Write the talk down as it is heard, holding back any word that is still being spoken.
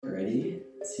Ready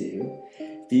to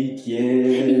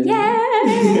begin.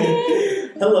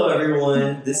 Yay! Hello,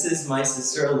 everyone. This is my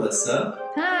sister, Alyssa.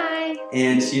 Hi.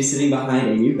 And she's sitting behind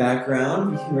a new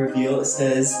background. We can reveal it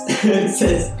says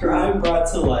Crime Brought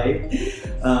to Light.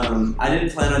 I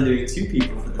didn't plan on doing two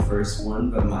people for the first one,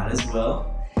 but might as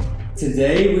well.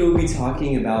 Today we will be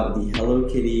talking about the Hello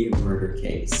Kitty murder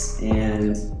case.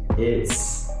 And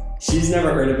she's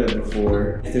never heard of it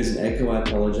before. If there's an echo, I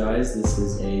apologize. This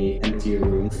is a empty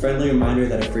room. Friendly reminder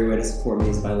that a free way to support me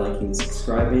is by liking and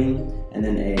subscribing. And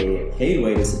then a paid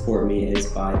way to support me is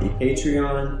by the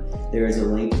Patreon. There is a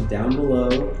link down below.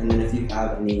 And then if you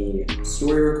have any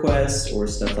story requests or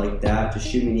stuff like that, just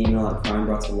shoot me an email at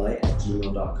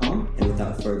crimebroughtolight@gmail.com. And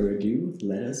without further ado,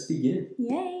 let us begin.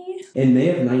 Yay. In May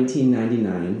of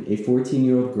 1999, a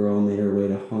 14-year-old girl made her way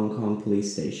to Hong Kong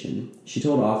police station. She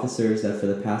told officers that for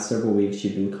the past several weeks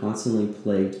she'd been constantly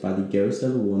plagued by the ghost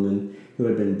of a woman who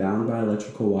had been bound by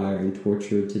electrical wire and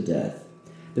tortured to death.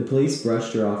 The police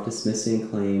brushed her off, dismissing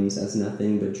claims as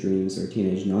nothing but dreams or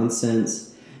teenage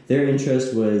nonsense. Their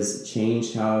interest was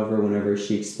changed, however, whenever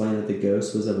she explained that the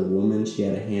ghost was of a woman she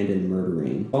had a hand in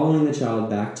murdering. Following the child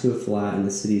back to a flat in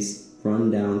the city's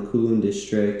run-down Kowloon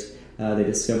district, they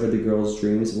discovered the girl's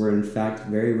dreams were in fact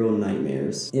very real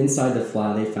nightmares. Inside the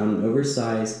flat, they found an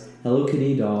oversized Hello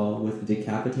Kitty doll with the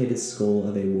decapitated skull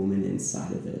of a woman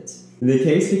inside of it. The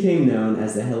case became known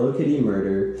as the Hello Kitty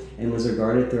murder and was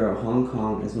regarded throughout Hong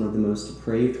Kong as one of the most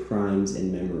depraved crimes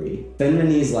in memory. Fen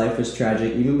Minnie's life was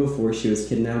tragic even before she was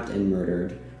kidnapped and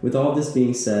murdered. With all this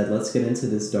being said, let's get into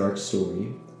this dark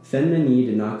story. Fen Minnie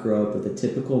did not grow up with the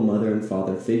typical mother and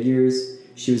father figures.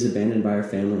 She was abandoned by her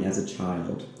family as a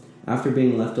child. After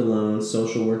being left alone,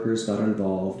 social workers got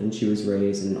involved and she was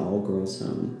raised in an all-girls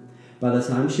home. By the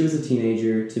time she was a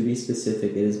teenager, to be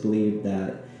specific, it is believed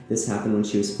that this happened when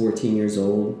she was 14 years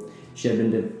old. She had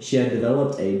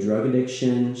developed a drug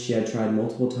addiction. She had tried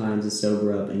multiple times to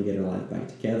sober up and get her life back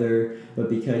together, but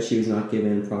because she was not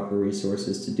given proper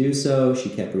resources to do so, she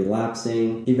kept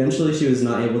relapsing. Eventually, she was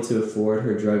not able to afford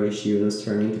her drug issue and was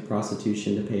turning to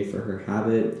prostitution to pay for her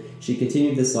habit. She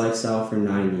continued this lifestyle for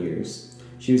 9 years.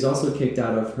 She was also kicked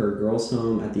out of her girls'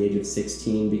 home at the age of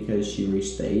 16 because she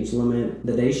reached the age limit.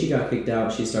 The day she got kicked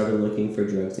out, she started looking for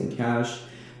drugs and cash.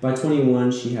 By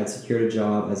 21, she had secured a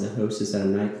job as a hostess at a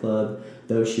nightclub,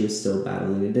 though she was still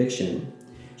battling addiction.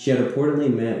 She had reportedly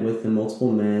met with the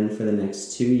multiple men for the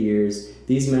next 2 years.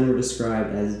 These men were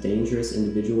described as dangerous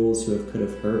individuals who could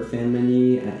have hurt Fen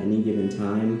Minnie at any given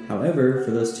time. However,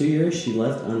 for those 2 years, she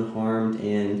left unharmed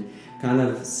and kind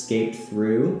of escaped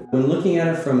through. When looking at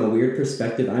it from a weird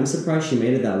perspective, I'm surprised she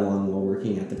made it that long while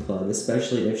working at the club,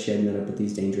 especially if she had met up with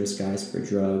these dangerous guys for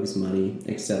drugs, money,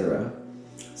 etc.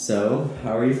 So,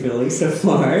 how are you feeling so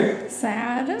far?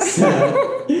 Sad. Sad.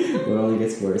 It only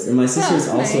gets worse. And my sister's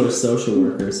also a social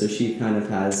worker, so she kind of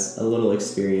has a little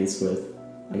experience with,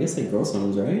 I guess, like girls'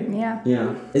 homes, right? Yeah.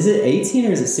 Yeah. Is it 18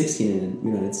 or is it 16 in the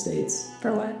United States?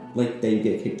 For what? Like, they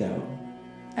get kicked out.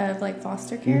 Of like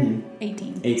foster care? Mm-hmm.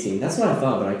 18. 18. That's what I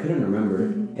thought, but I couldn't remember.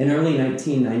 Mm-hmm. In early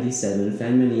 1997,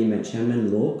 Fen Minnie met Chen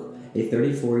Min Lok, a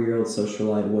 34-year-old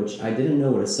socialite, which I didn't know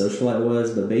what a socialite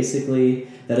was, but basically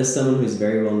that is someone who's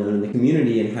very well known in the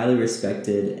community and highly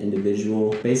respected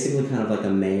individual. Basically kind of like a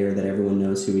mayor that everyone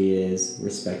knows who he is,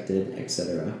 respected,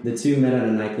 etc. The two met at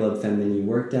a nightclub Fen Minnie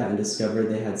worked at and discovered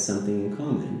they had something in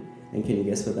common. And can you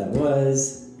guess what that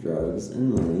was? Drugs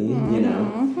and money. Mm-hmm. You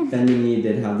know, Fen Minnie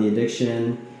did have the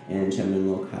addiction, and Chen Min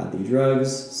Lok had the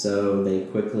drugs, so they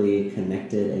quickly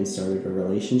connected and started a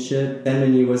relationship. Fen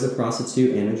Minnie was a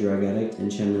prostitute and a drug addict,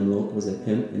 and Chen Min Lok was a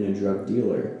pimp and a drug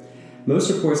dealer.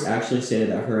 Most reports actually stated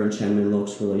that her and Chen Min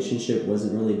Lok's relationship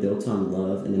wasn't really built on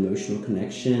love and emotional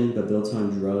connection, but built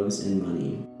on drugs and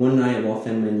money. One night while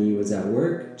Fen Minnie was at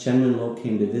work, Chen Min Lok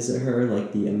came to visit her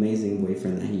like the amazing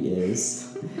boyfriend that he is.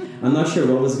 I'm not sure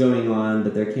what was going on,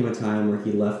 but there came a time where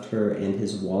he left her and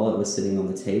his wallet was sitting on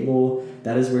the table.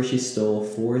 That is where she stole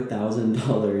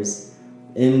 $4,000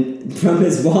 from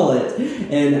his wallet.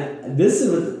 And this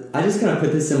is, I just kind of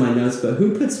put this in my notes, but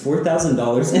who puts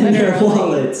 $4,000 in their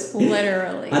wallet?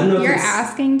 Literally. I don't know. You're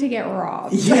asking to get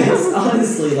robbed. Yes,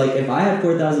 honestly, like if I had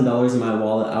 $4,000 in my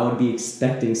wallet, I would be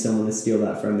expecting someone to steal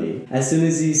that from me. As soon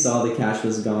as he saw the cash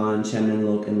was gone, Chen Min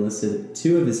Lok enlisted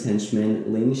two of his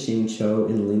henchmen, Ling Xing Cho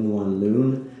and Ling Wan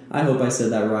Loon. I hope I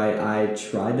said that right. I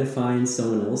tried to find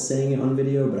someone else saying it on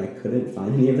video, but I couldn't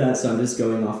find any of that, so I'm just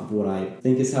going off of what I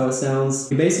think is how it sounds.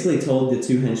 He basically told the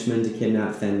 2 henchmen to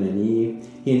kidnap Fan Mei.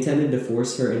 He intended to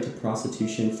force her into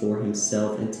prostitution for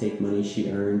himself and take money she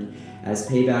earned as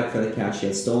payback for the cash she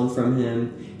had stolen from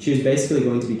him. She was basically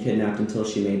going to be kidnapped until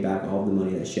she made back all the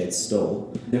money that she had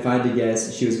stole. And if I had to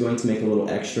guess, she was going to make a little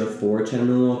extra for Chen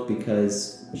Minluk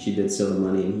because she did steal the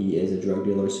money and he is a drug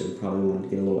dealer, so he probably wanted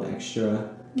to get a little extra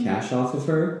cash off of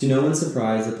her. To no one's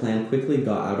surprise, the plan quickly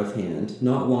got out of hand.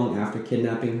 Not long after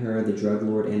kidnapping her, the drug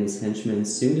lord and his henchmen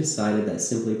soon decided that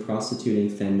simply prostituting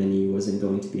Fan Mei wasn't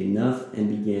going to be enough and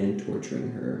began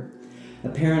torturing her.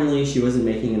 Apparently, she wasn't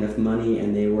making enough money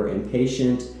and they were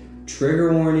impatient.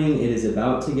 Trigger warning, it is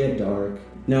about to get dark.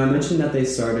 Now, I mentioned that they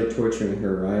started torturing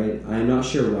her, right? I am not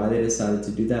sure why they decided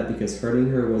to do that because hurting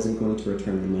her wasn't going to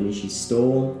return the money she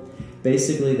stole.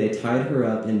 Basically, they tied her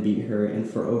up and beat her, and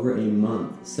for over a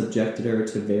month, subjected her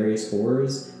to various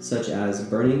horrors, such as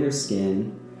burning her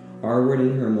skin,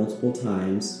 R-wording her multiple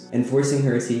times, and forcing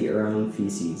her to eat her own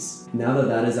feces. Now that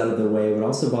that is out of the way, what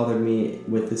also bothered me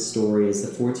with this story is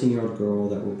the 14-year-old girl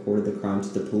that reported the crime to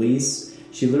the police.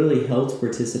 She literally helped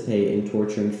participate in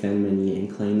torturing Fan Mei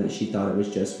and claimed that she thought it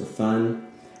was just for fun.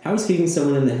 How is kicking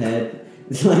someone in the head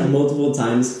like multiple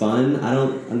times fun? I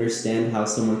don't understand how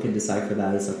someone could decipher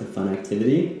that as like a fun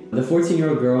activity. The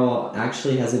 14-year-old girl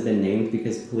actually hasn't been named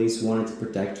because police wanted to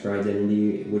protect her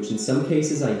identity, which in some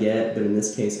cases I get, but in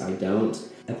this case I don't.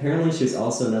 Apparently she was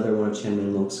also another one of Chen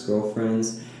Minluk's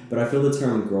girlfriends, but I feel the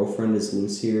term girlfriend is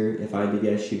loose here. If I had to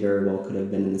guess, she very well could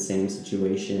have been in the same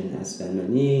situation as Fan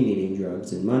Mei, needing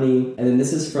drugs and money. And then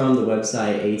this is from the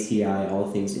website ATI,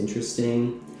 All Things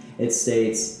Interesting. It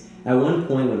states, at one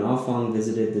point when Ah Fong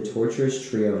visited the torturous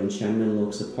trio in Chen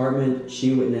Minluk's apartment,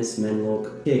 she witnessed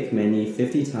Minluk kick Mei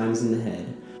 50 times in the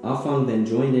head. Ah Fong then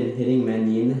joined in hitting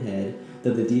Mei in the head,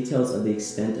 though the details of the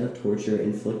extent of torture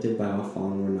inflicted by Ah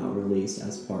Fong were not released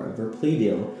as part of her plea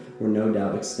deal, were no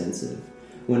doubt extensive.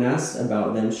 When asked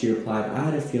about them, she replied, I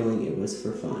had a feeling it was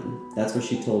for fun. That's what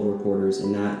she told reporters,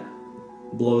 and that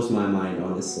blows my mind,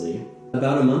 honestly.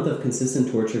 About a month of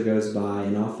consistent torture goes by,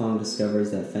 and Ah Fong discovers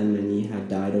that Fan Mei had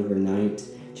died overnight.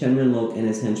 Chen Minluk and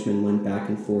his henchmen went back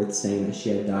and forth saying that she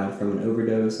had died from an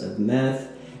overdose of meth,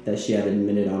 that she had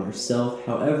admitted on herself.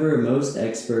 However, most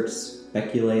experts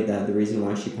speculate that the reason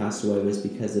why she passed away was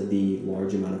because of the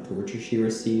large amount of torture she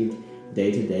received day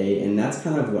to day, and that's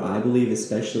kind of what I believe,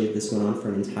 especially if this went on for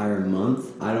an entire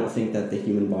month. I don't think that the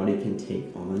human body can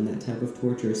take on that type of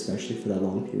torture, especially for that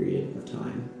long period of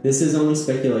time. This is only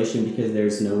speculation because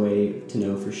there's no way to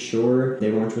know for sure.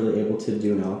 They weren't really able to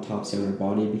do an autopsy on her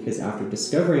body because after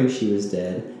discovering she was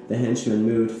dead, the henchmen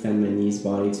moved Fan Mei's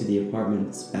body to the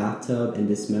apartment's bathtub and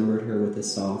dismembered her with a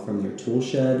saw from their tool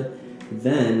shed.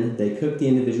 Then, they cooked the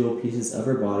individual pieces of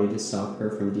her body to stop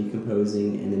her from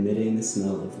decomposing and emitting the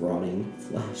smell of rotting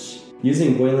flesh.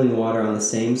 Using boiling water on the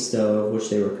same stove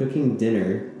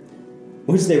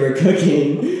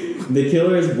the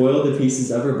killers boiled the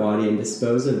pieces of her body and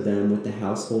disposed of them with the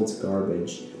household's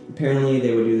garbage. Apparently,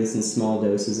 they would do this in small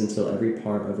doses until every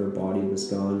part of her body was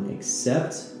gone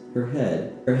except her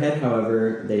head. Her head,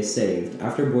 however, they saved.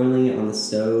 After boiling it on the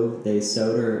stove, they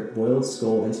sewed her boiled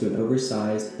skull into an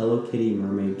oversized Hello Kitty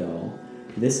mermaid doll.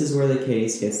 This is where the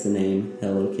case gets the name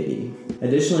Hello Kitty.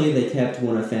 Additionally, they kept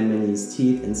one of Fan Mei's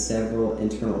teeth and several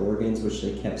internal organs, which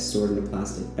they kept stored in a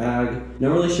plastic bag.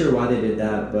 Not really sure why they did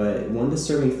that, but one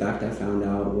disturbing fact I found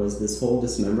out was this whole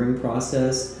dismembering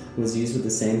process was used with the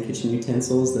same kitchen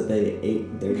utensils that they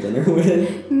ate their dinner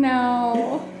with.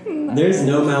 No. There's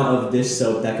no amount of dish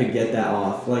soap that could get that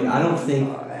off. Like, I think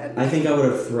I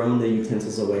would have thrown the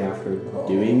utensils away after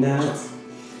doing that.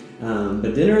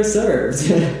 But dinner is served.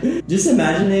 Just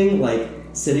imagining, like,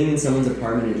 sitting in someone's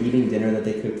apartment and eating dinner that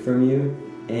they cooked from you,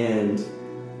 and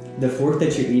the fork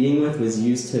that you're eating with was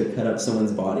used to cut up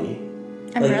someone's body.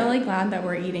 I'm really glad that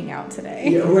we're eating out today.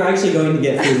 Yeah, we're actually going to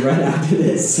get food right after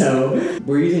this, so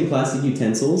we're using plastic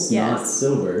utensils, not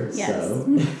silver. Yes.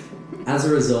 So, as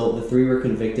a result, the three were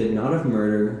convicted not of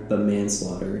murder, but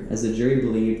manslaughter, as the jury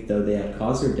believed though they had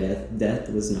caused her death, death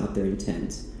was not their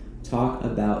intent. Talk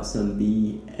about some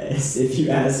BS, if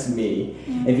you ask me.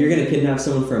 If you're going to kidnap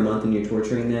someone for a month and you're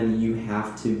torturing them, you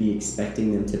have to be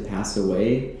expecting them to pass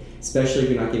away, especially if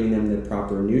you're not giving them the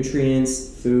proper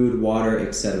nutrients, food, water,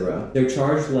 etc. Their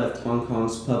charge left Hong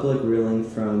Kong's public reeling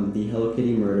from the Hello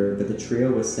Kitty murder, but the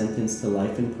trio was sentenced to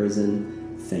life in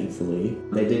prison thankfully.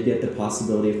 They did get the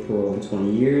possibility of parole in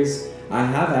 20 years. I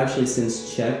have actually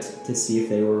since checked to see if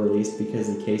they were released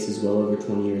because the case is well over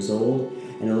 20 years old,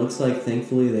 and it looks like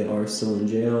thankfully they are still in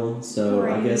jail. So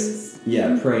Praise. I guess,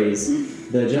 yeah,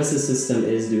 praise. The justice system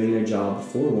is doing their job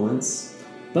for once.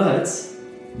 But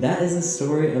that is the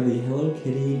story of the Hello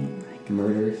Kitty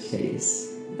murder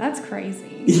case. That's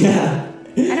crazy. Yeah.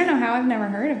 I don't know how I've never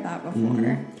heard of that before.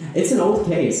 Mm-hmm. It's an old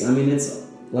case. I mean, it's,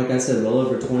 like I said, well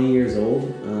over 20 years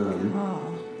old.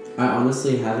 I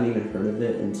honestly haven't even heard of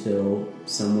it until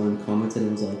someone commented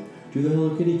and was like, do the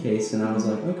Hello Kitty case, and I was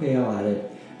like, okay, I'll add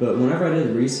it. But whenever I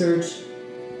did research,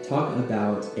 talk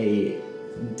about a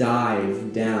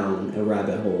dive down a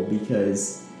rabbit hole,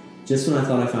 because just when I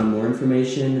thought I found more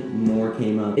information, more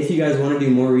came up. If you guys want to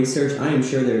do more research, I am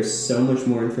sure there's so much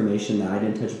more information that I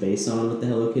didn't touch base on with the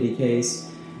Hello Kitty case.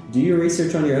 Do your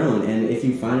research on your own, and if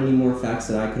you find any more facts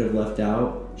that I could have left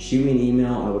out, shoot me an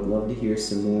email. I would love to hear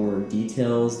some more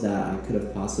details that I could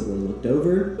have possibly looked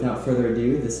over. Without further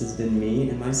ado, this has been me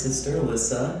and my sister,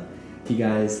 Alyssa. If you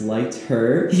guys liked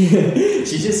her,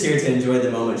 she's just here to enjoy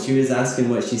the moment. She was asking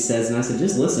what she says, and I said,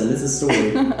 just listen, this is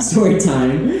story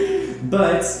time.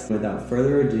 But without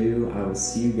further ado, I will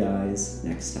see you guys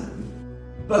next time.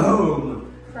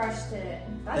 Boom! Crushed it.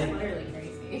 That's literally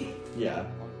crazy. Yeah.